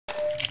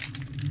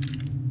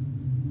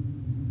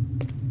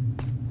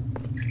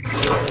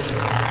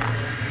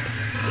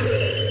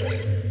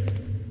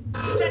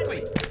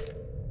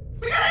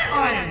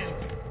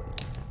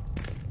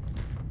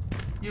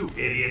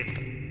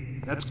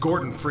that's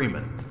Gordon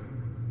Freeman.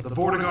 The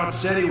VORTAL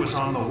said he was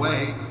on the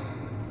way.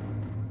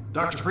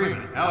 Dr.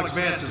 Freeman, Alex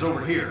Vance is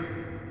over here.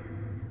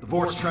 The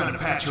Vort's trying to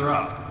patch her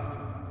up.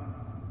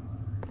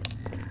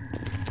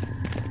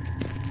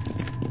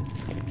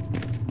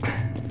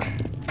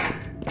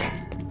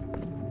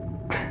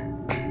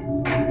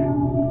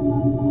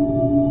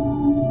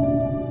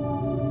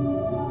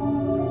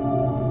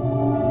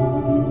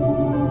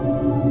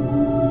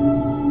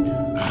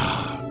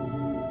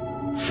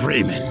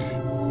 Freeman,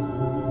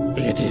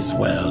 it is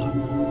well.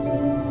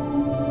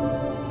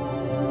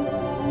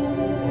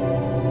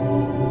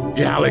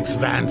 Alex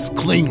Vance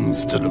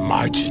clings to the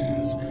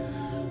margins.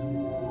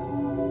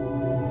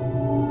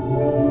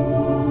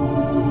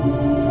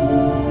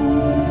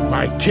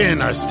 My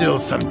kin are still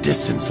some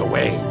distance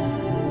away.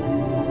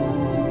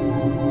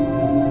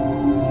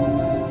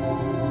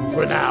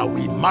 For now,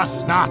 we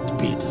must not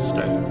be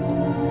disturbed.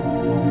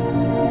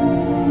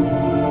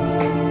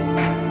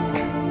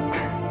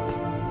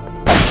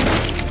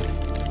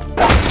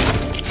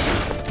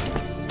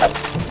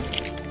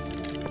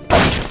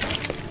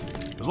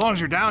 As long as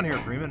you're down here,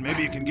 Freeman,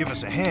 maybe you can give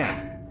us a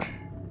hand.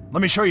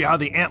 Let me show you how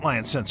the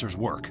antlion sensors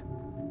work.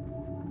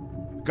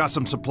 Got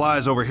some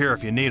supplies over here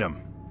if you need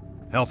them.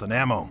 Health and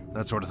ammo,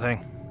 that sort of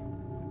thing.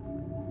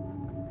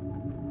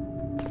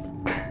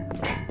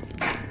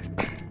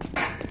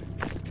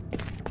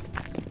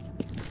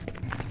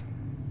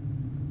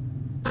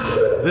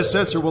 This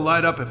sensor will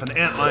light up if an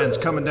antlion's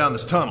coming down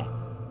this tunnel.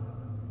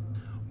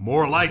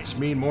 More lights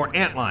mean more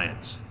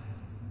antlions.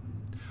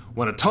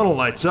 When a tunnel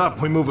lights up,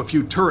 we move a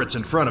few turrets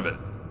in front of it.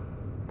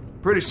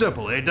 Pretty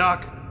simple, eh,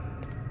 Doc?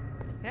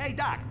 Hey,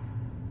 Doc.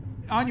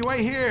 On your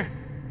way here,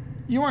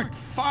 you weren't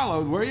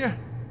followed, were you?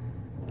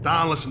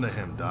 Don't listen to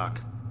him, Doc.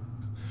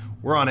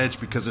 We're on edge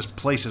because this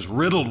place is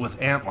riddled with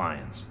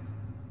antlions.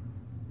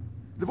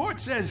 The Vort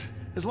says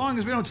as long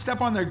as we don't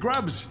step on their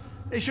grubs,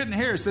 they shouldn't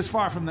hear us this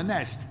far from the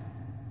nest.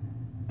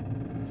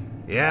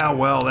 Yeah,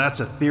 well, that's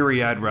a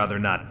theory I'd rather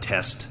not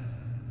test.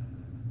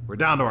 We're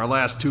down to our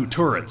last 2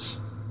 turrets.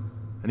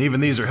 And even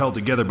these are held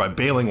together by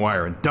baling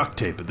wire and duct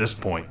tape at this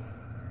point.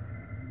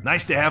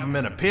 Nice to have them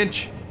in a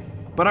pinch,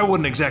 but I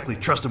wouldn't exactly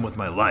trust them with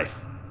my life.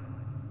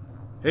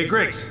 Hey,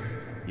 Griggs,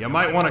 you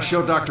might want to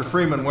show Dr.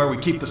 Freeman where we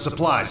keep the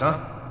supplies,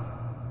 huh?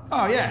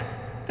 Oh, yeah.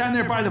 Down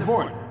there by the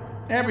Vort.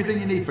 Everything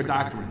you need for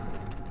doctoring.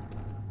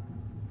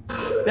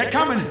 They're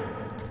coming!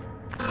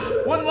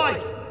 One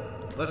light!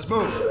 Let's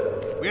move.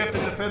 We have to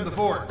defend the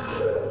Vort.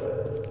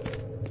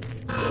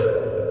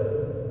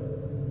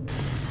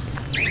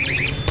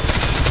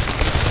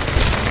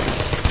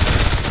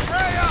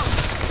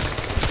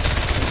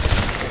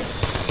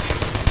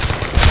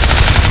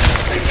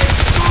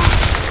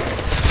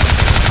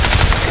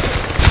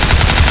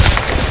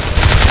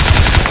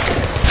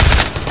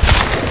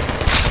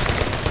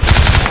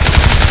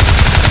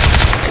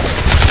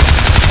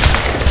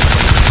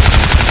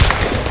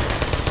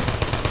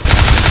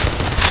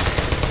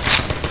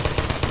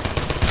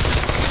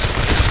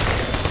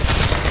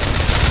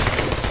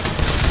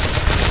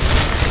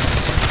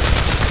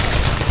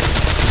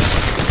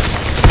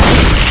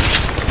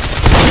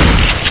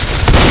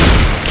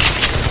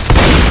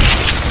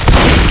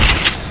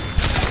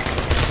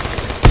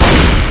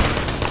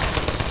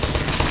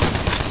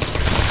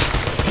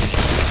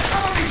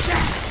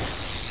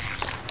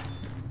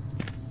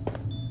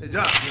 Hey,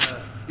 Doc,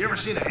 you ever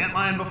seen an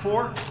antlion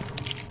before?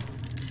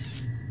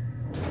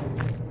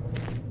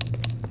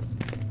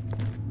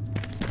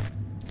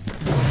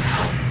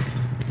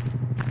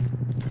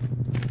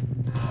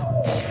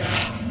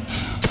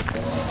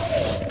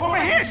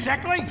 Over here,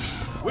 Sheckley!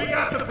 We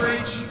got the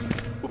breach.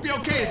 We'll be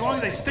okay as long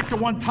as they stick to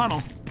one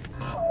tunnel.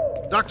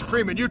 Dr.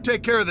 Freeman, you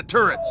take care of the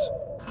turrets.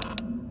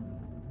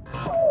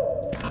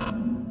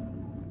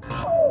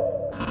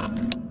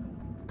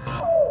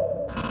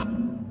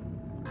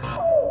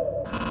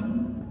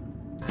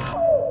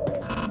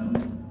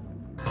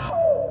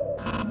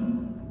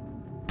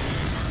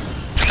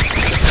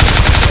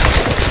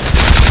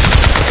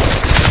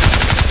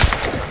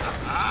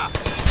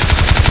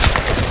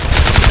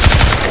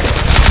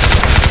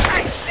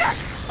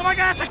 Am I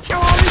gonna have to kill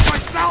all these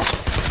myself?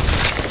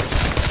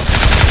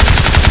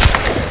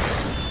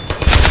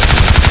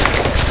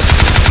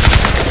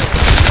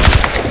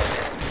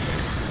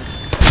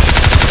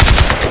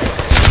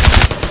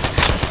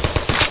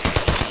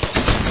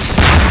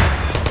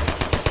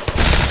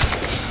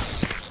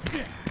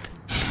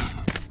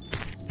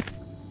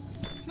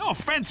 No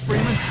offense,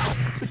 Freeman,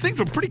 but things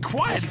were pretty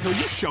quiet until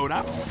you showed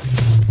up.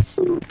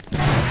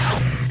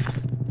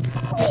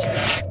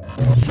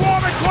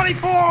 Swarming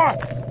 24!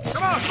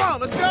 Come on,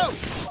 let's go!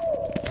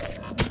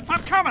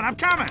 I'm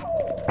coming!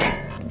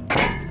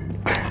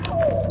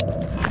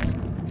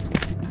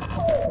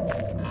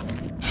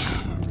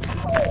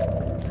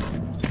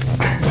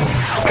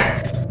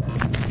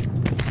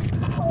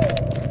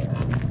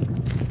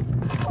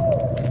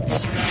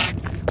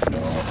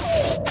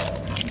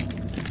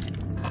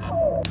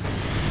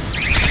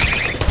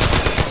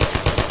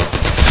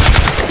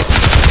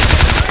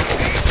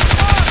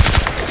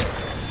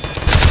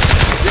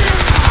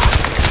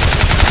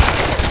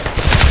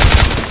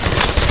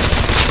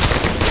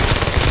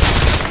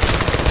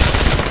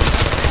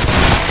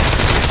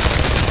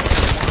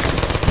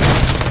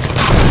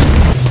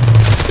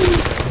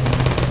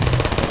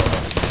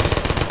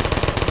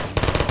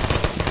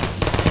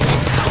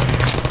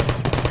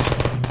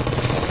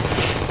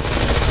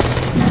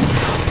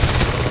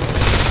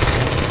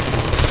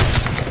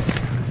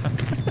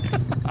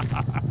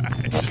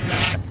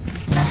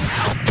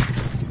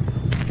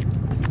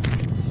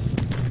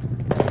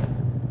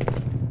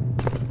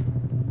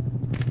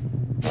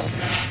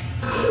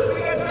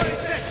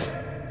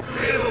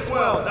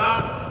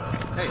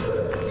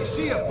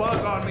 see a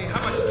bug on me, how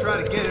about you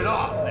try to get it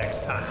off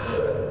next time?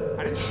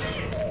 I didn't see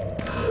it.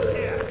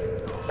 Yeah.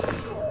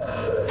 Sure.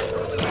 It's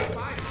only like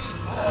 5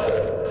 feet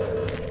tall.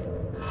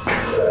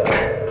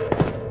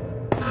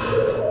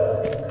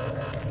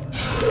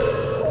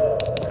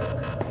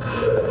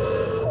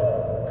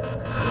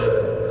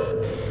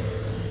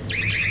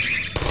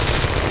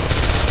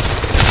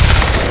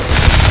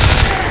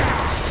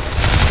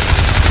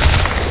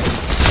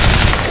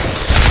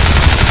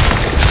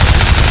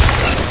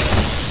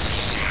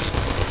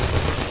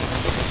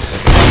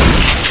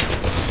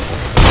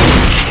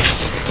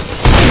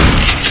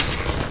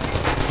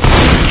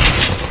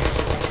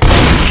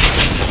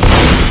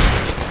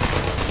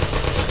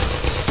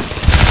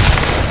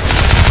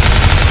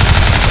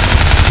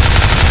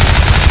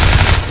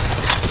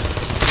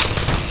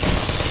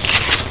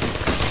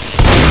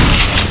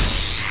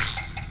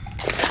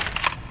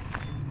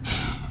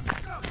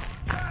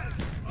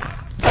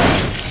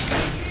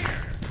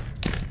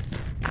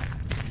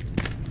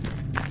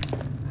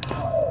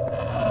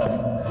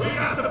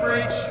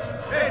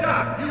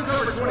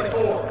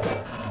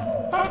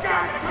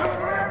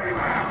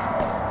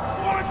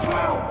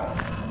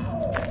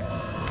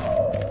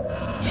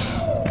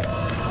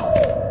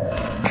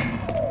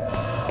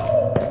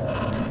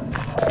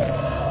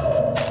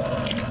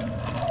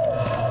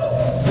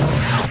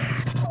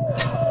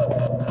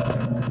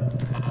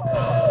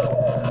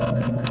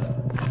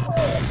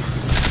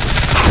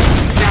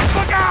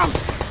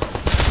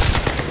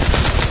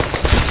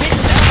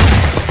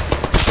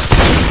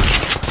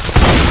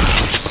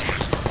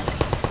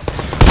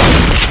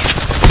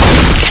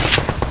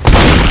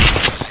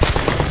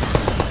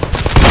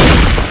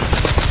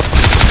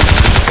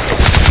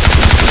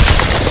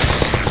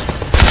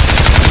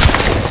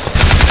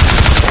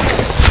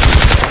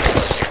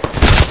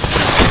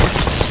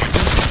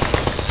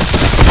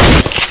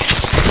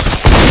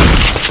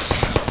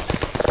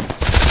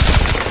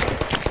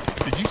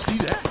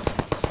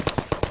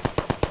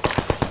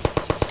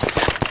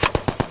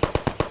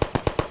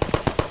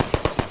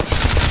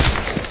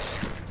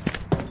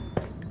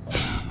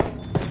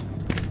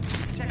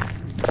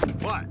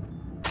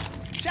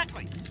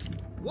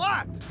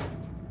 What?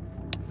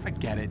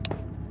 Forget it.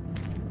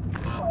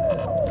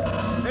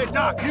 Hey,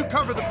 Doc, you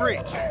cover the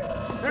breach.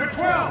 There are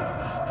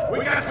 12.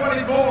 We got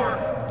 24.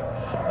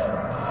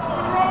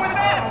 What's wrong with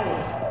that?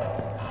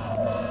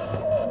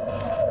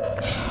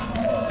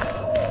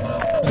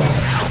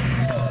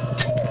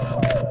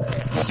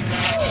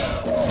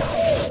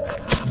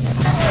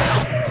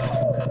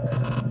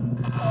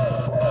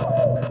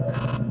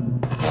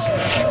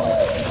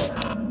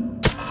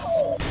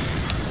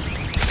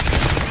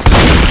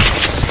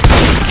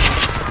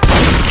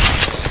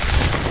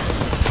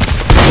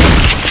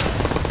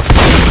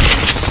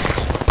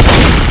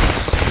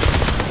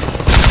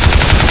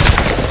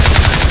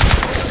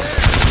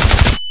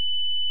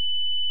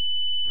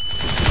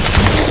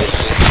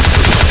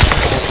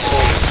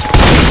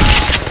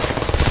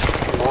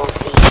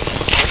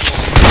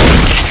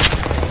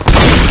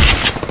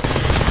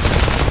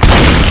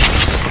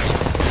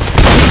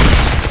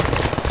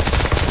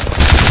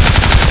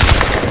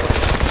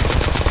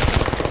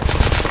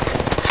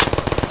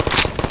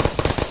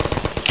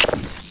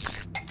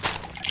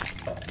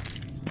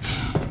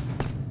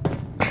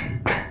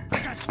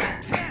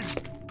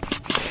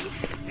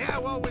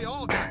 We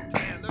all got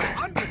 10. There's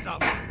hundreds of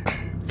them.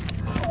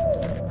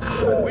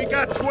 We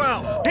got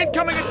 12.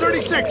 Incoming at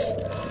 36.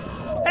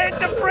 And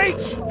the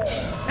breach.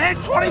 And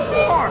 24.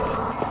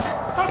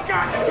 Oh,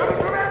 God, they're coming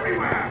from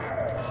everywhere.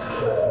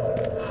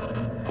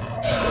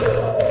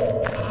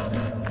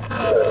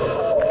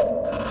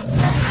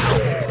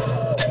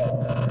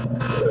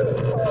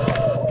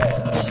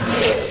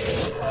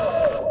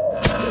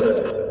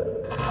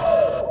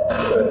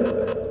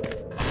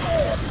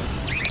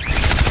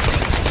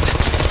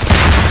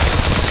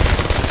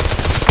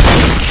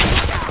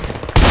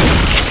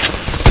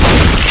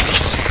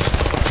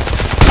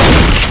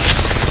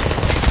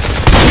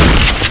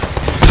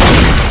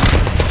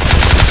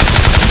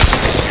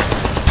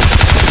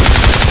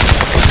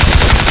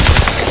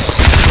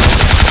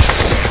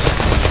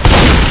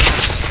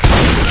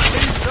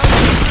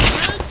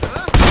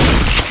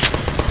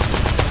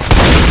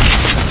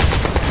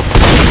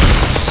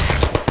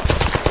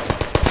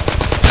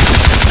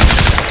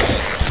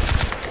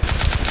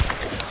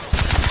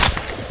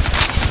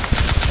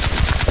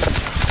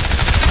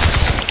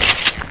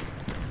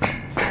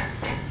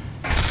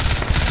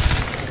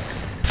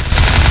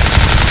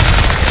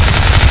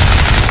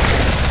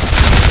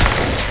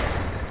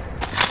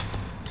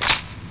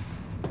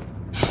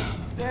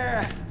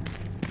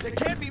 There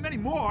can't be many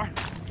more.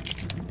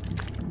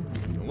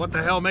 And what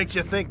the hell makes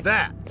you think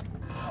that?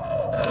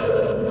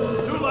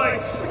 2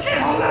 lights. We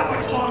can't hold out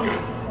much longer.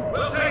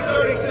 We'll take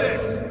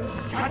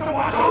 36. Got to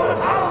watch all the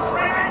tunnels,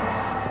 Raymond.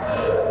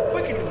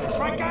 We can do this,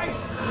 right,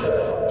 guys?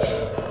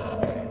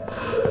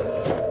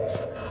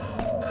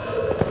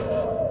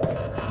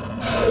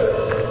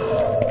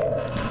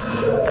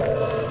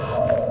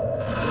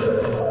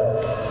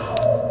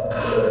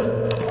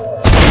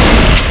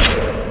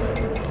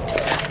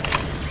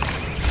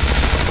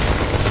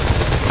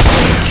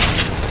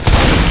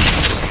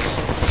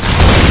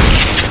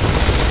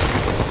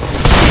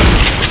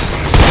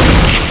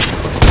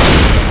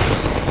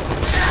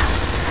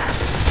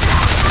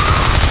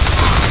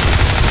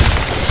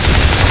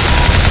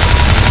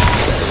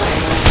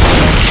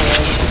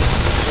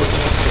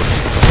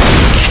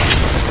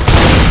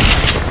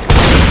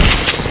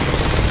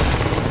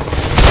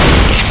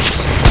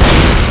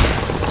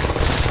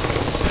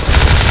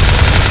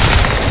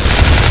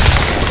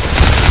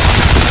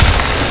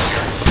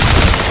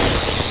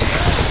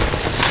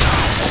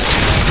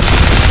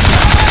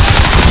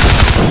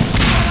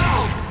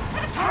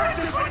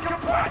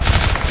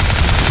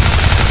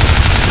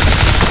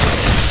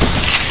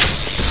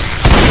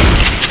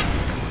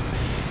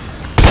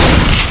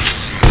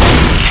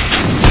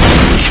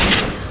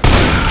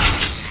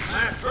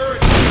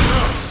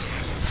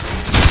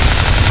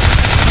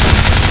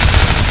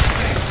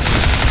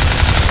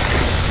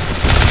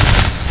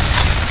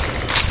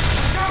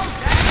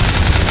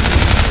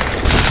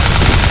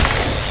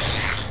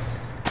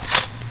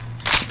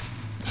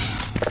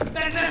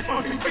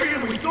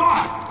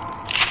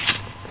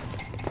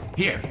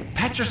 Here,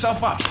 patch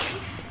yourself up.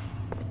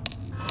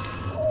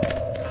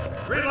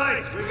 3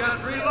 lights! We got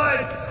 3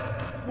 lights!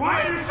 Why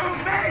are there so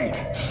many?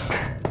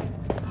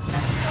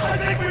 I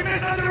think we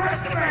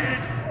misunderestimated!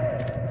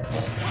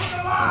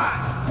 Come on!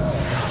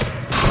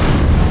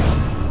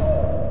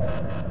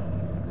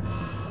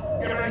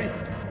 Get ready!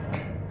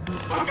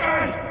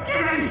 Okay,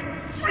 get ready!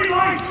 3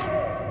 lights!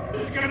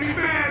 This is gonna be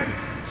bad!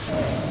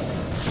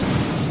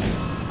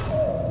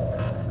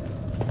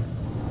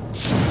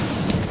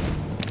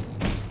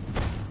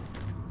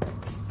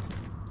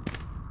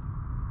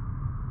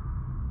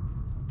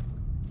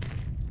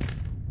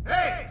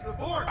 Hey, it's the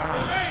Vort! We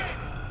made it!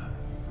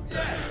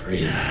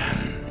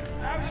 Freeman,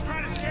 I was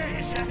trying to scare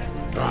you, Shepard.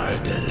 our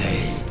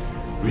delay,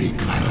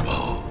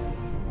 regrettable.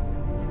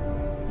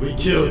 We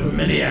killed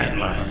many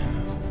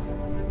antlions,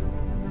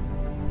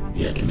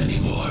 yet many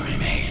more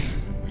remain.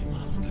 We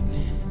must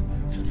continue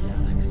to the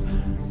Alex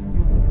Pass.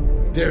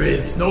 There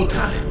is no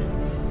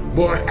time.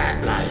 More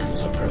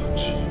antlions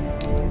approach.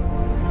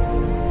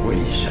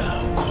 We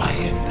shall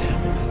quiet them.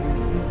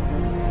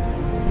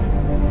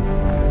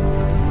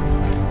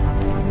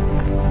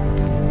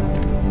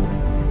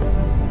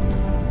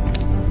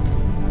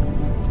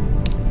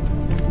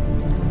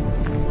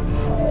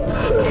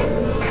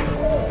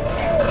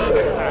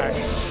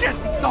 Shit!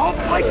 The whole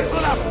place is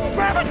lit up!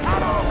 Grab a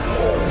tunnel!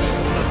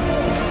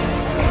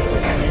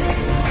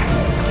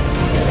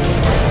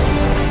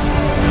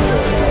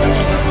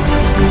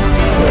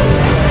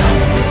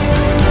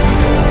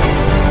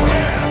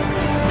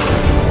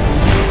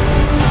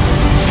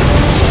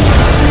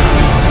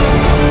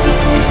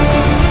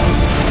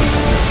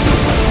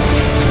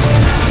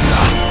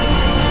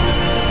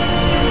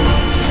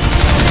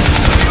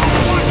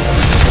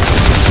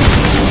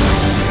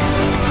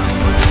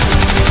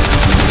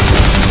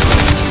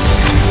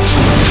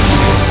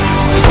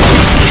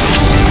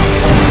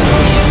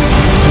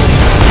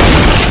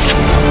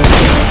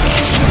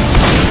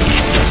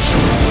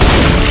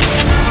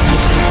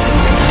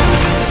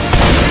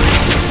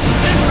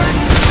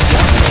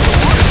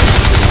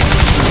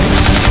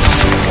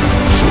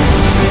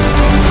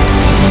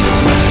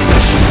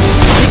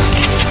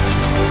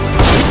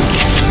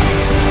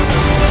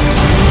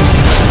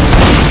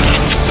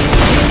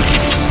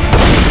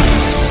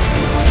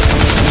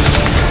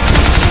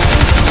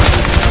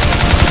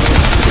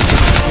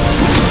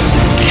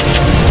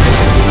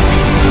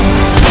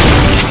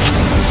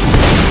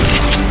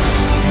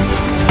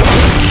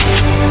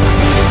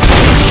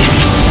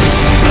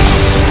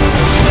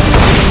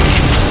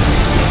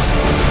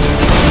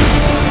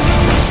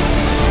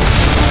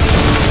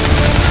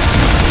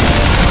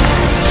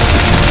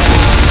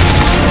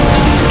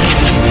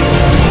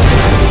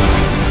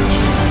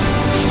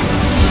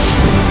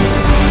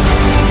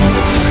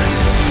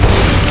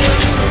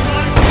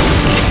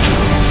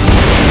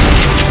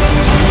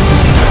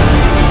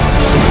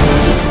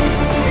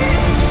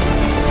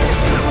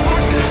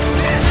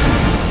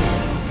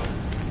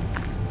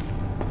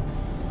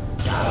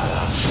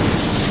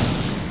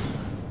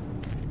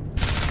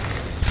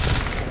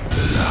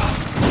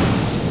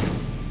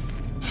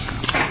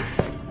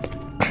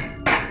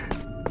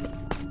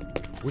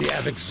 We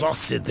have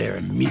exhausted their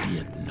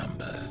immediate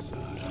number.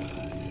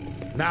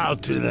 Now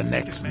to the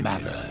next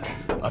matter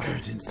of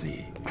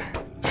urgency.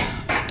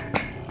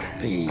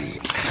 The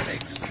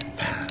Alex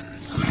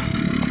fans.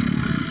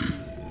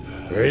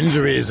 Her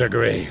injuries are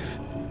grave.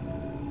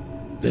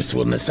 This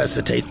will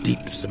necessitate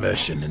deep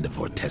submersion into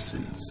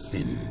vortescence.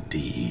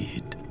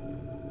 Indeed.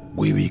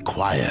 We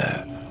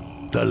require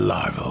the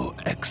larval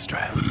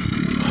extract.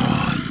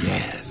 Oh,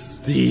 yes.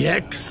 The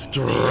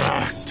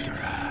extract.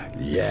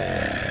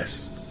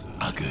 Yes.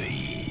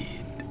 Agreed.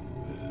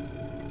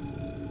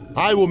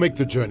 I will make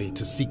the journey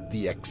to seek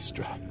the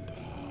extract,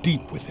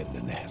 deep within the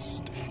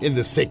nest, in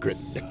the sacred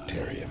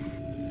nectarium.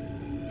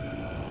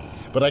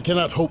 But I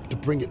cannot hope to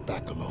bring it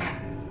back alone.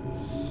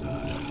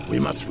 We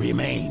must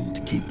remain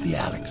to keep the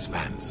Alex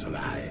Vance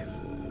alive.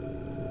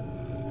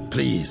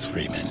 Please,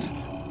 Freeman,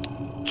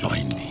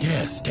 join me.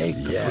 Yes, take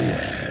the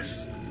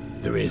Yes.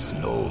 There is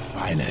no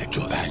finer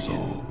companion.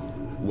 So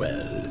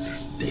well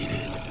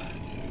stated.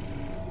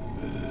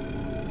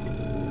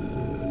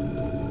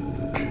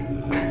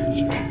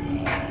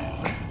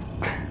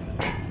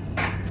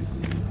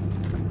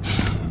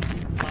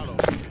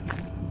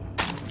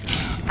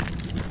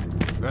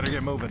 Better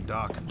get moving,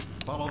 Doc.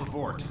 Follow the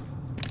Vort.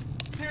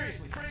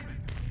 Seriously, Freeman,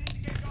 we need to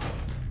get going.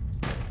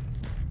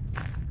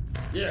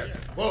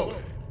 Yes,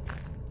 forward.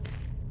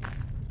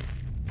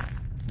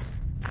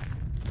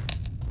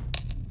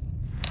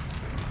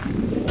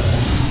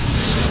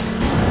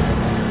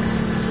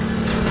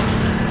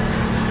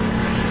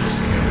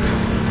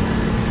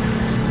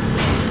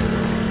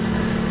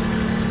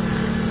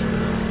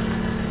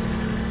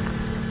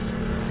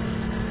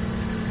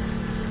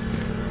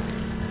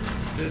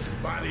 This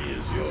body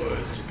is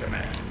yours to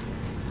command.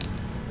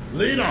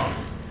 Lead on.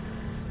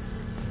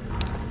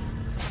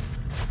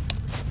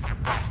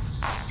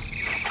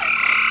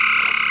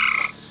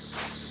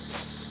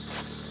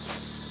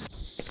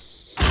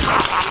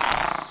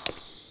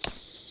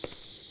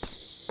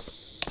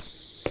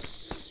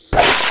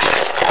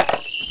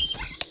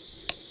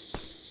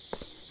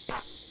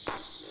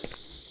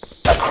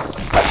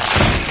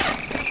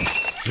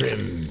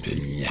 Grim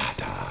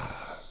Pinata.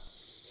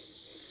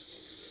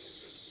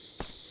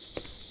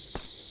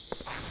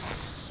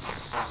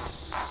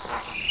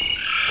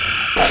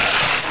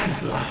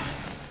 And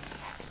lines.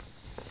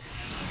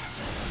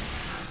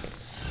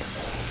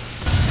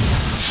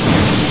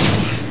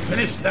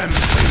 Finish them,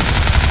 please.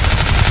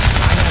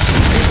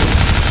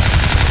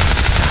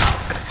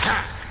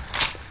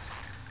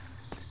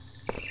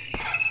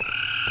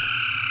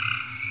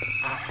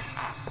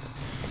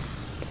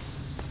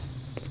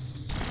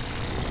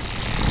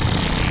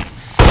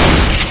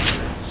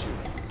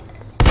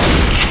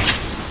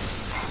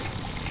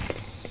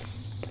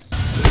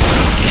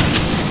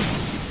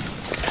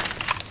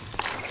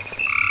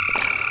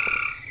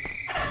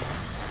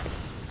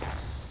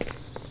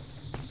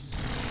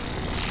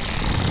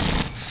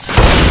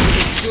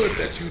 Good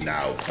that you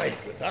now fight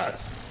with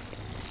us.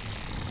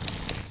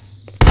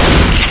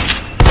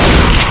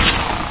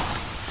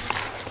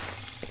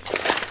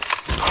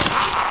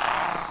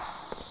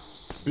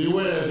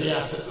 Beware the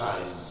asset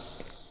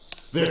lines.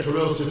 Their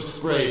corrosive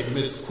spray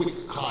permits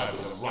quick carving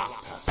of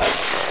rock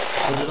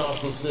passage, but it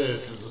also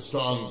serves as a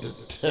strong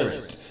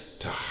deterrent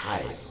to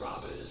hive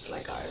robbers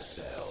like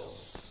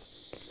ourselves.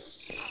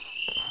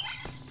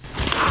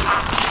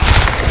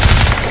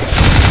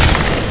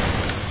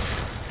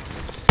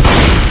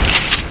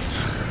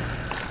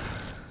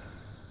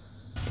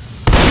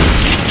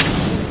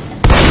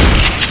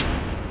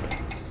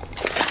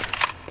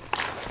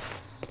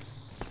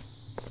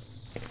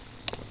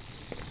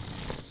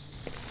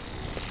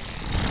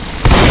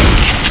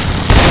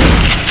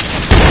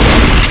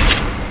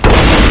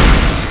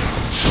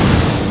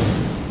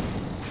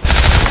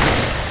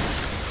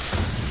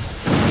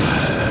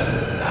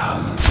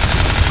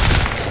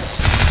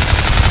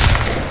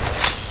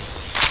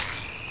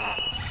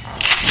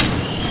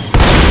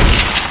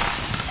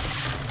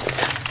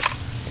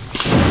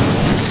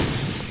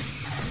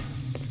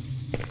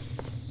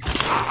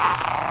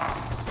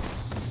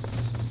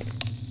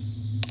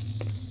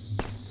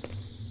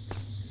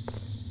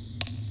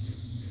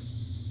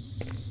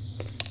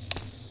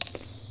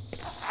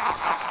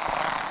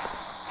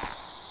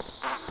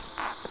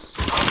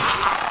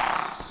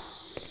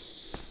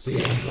 The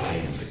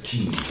Antlions are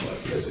keen to our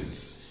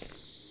presence.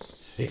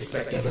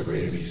 Expect ever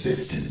greater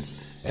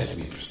resistance as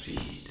we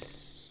proceed.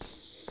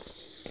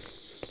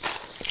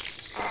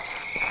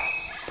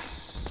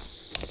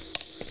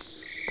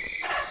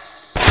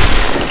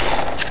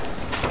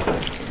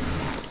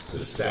 The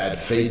sad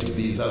fate of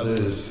these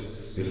others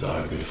is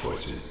our good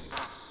fortune.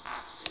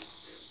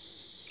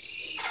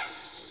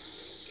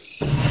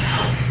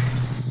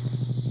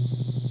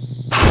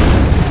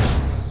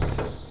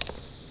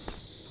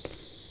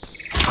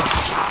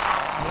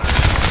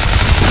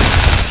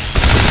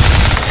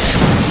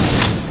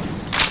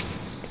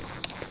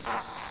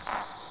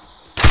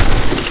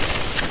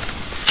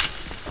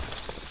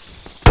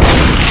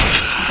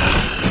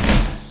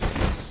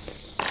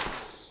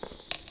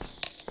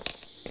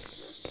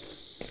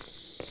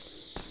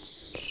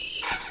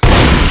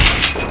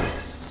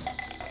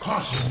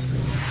 Caution!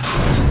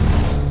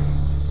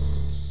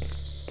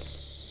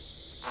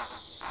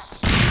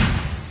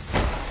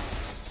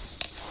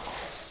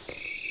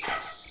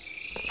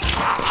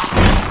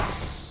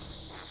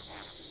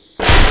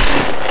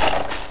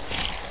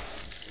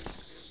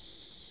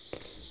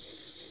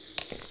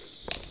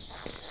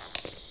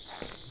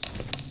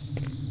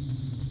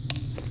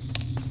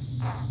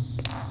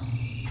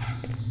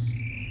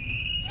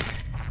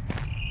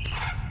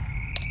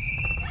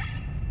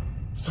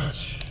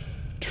 Such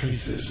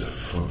traces of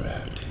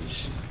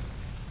forehabitation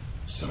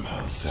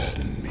somehow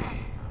sadden me.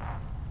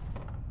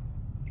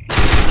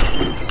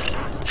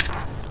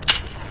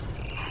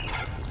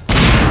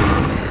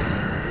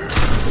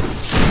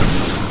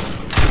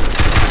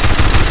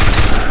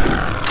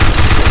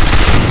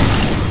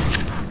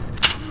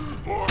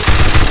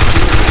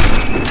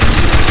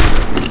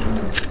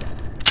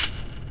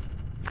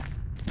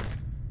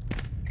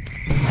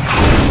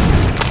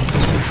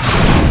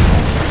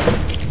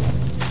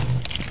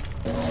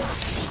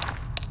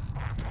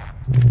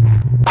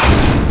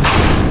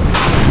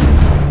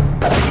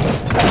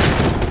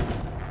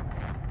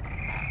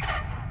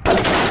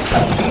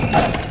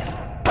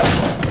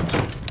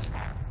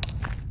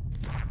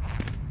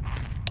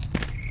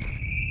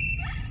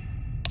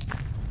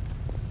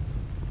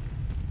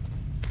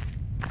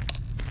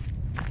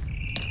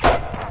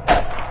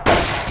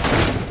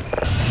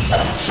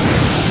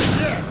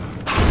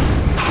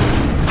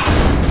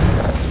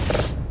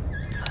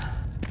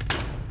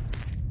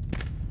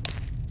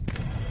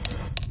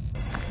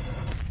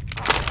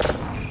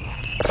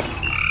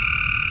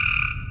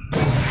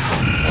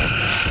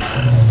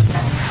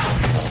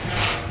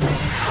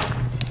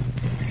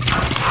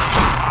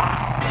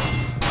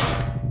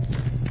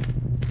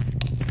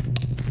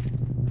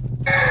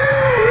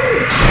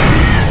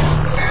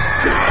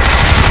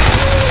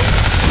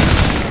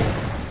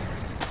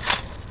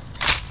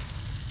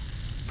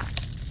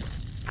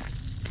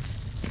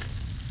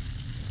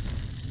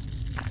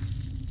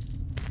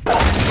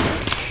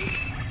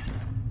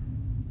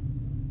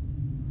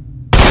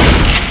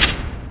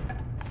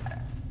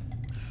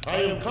 I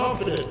am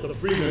confident the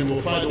Freeman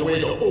will find a way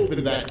to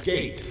open that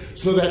gate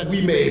so that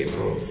we may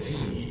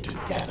proceed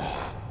together.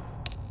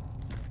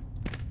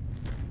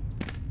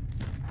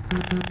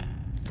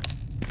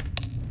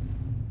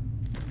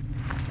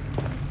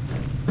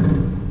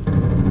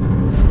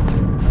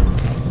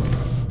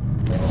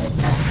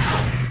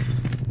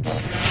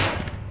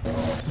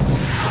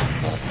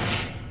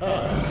 A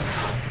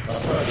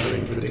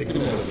puzzling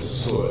predicament of the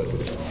sword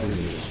was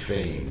Freeman's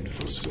famed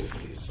for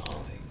swiftly solving.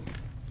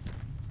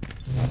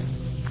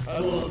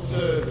 I will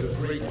observe with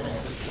great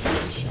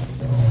anticipation.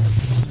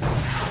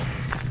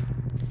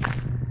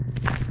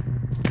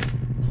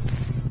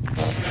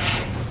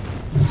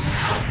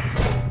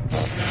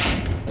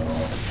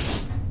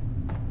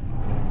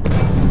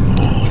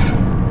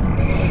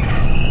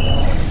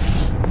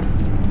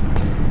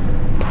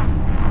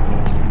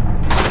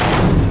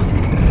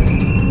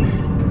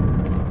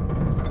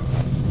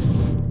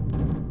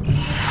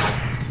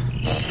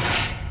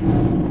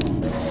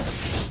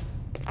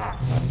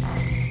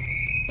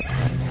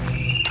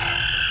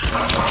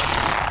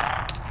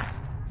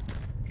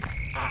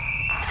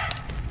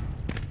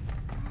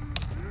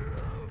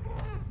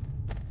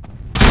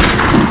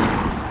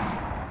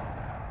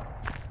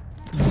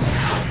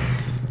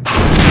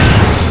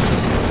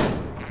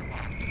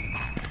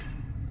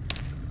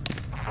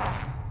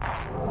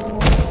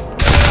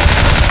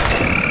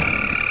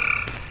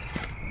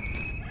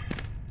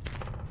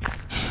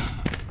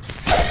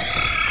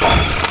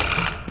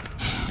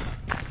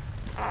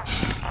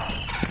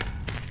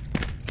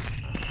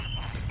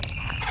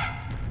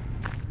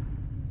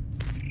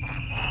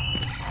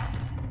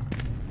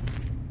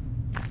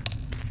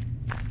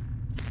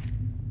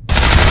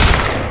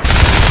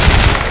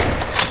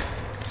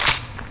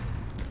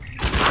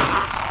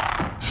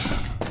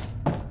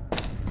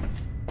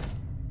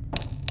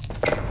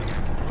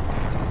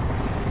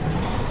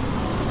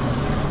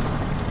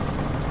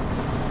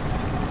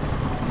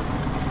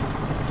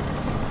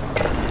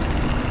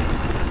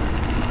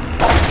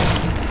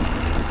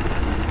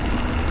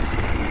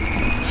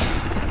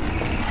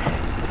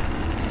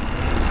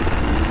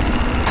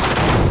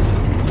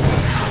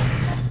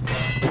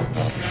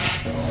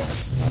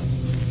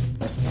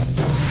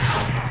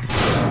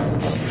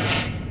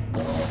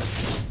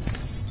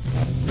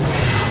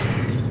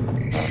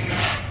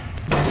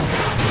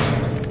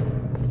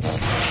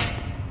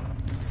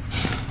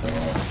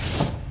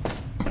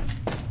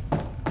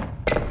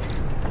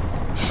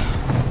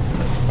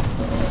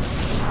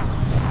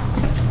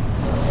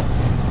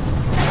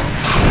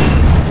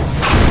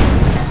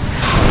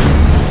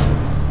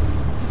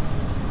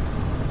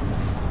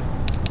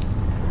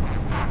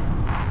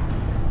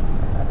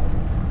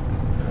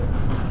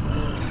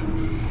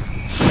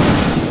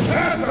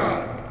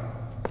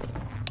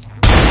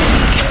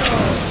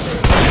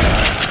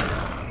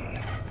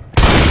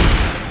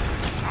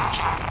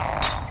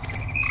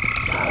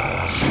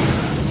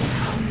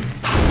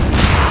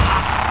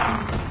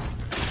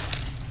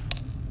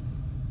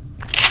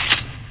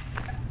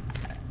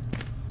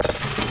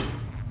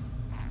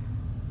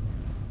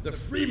 The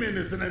Freeman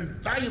is an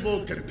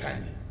invaluable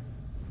companion.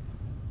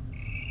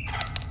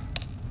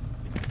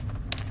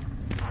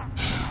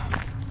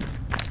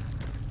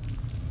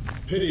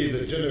 Pity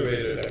the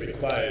generator that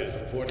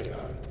requires the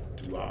VORTAL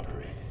to operate.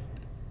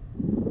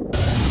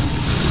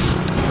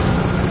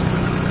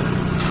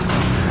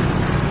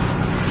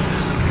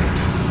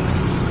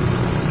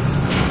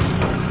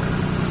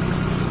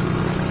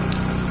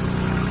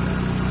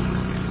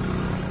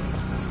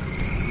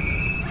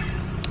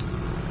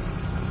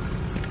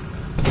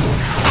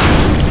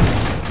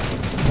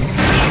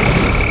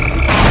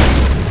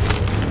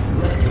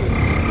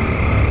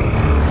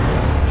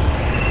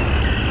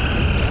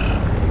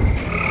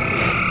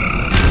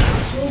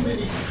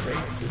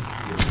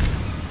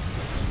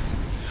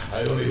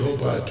 I only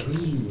hope our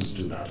dreams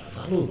do not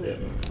follow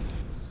them.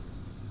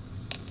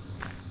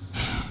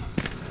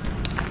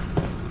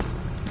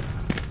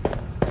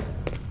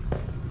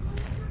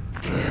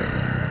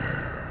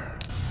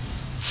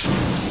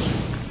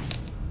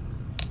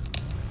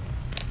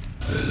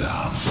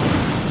 Alarm.